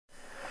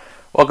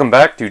Welcome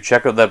back to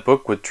Check Out That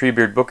Book with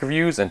Treebeard Book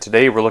Reviews, and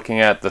today we're looking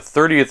at the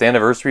 30th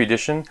anniversary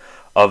edition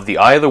of The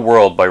Eye of the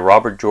World by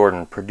Robert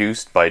Jordan,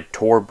 produced by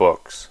Tor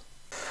Books.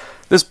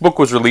 This book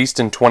was released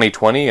in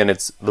 2020, and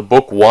it's the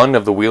book 1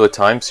 of the Wheel of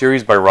Time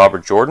series by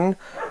Robert Jordan.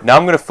 Now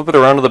I'm going to flip it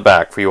around to the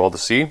back for you all to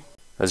see.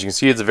 As you can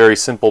see, it's a very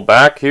simple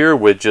back here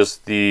with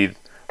just the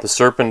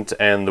serpent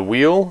and the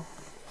wheel.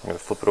 I'm going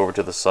to flip it over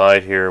to the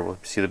side here. We'll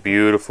see the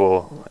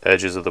beautiful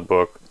edges of the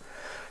book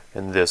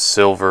in this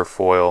silver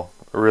foil.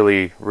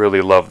 Really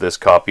love this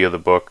copy of the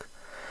book.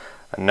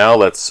 And now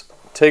let's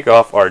take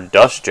off our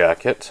dust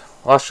jacket.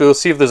 Actually,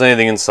 let's see if there's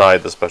anything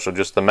inside the special.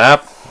 Just the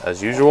map,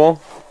 as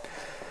usual.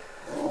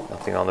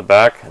 Nothing on the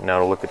back. Now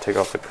to look at take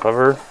off the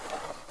cover.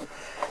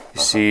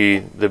 You see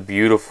the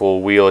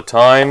beautiful Wheel of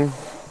Time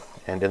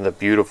and in the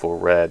beautiful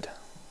red.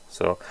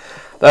 So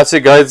that's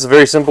it, guys. It's a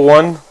very simple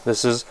one.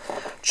 This is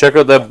Check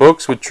Out That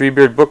Books with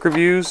Treebeard Book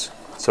Reviews.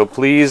 So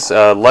please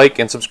like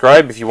and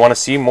subscribe if you want to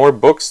see more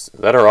books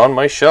that are on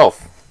my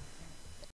shelf.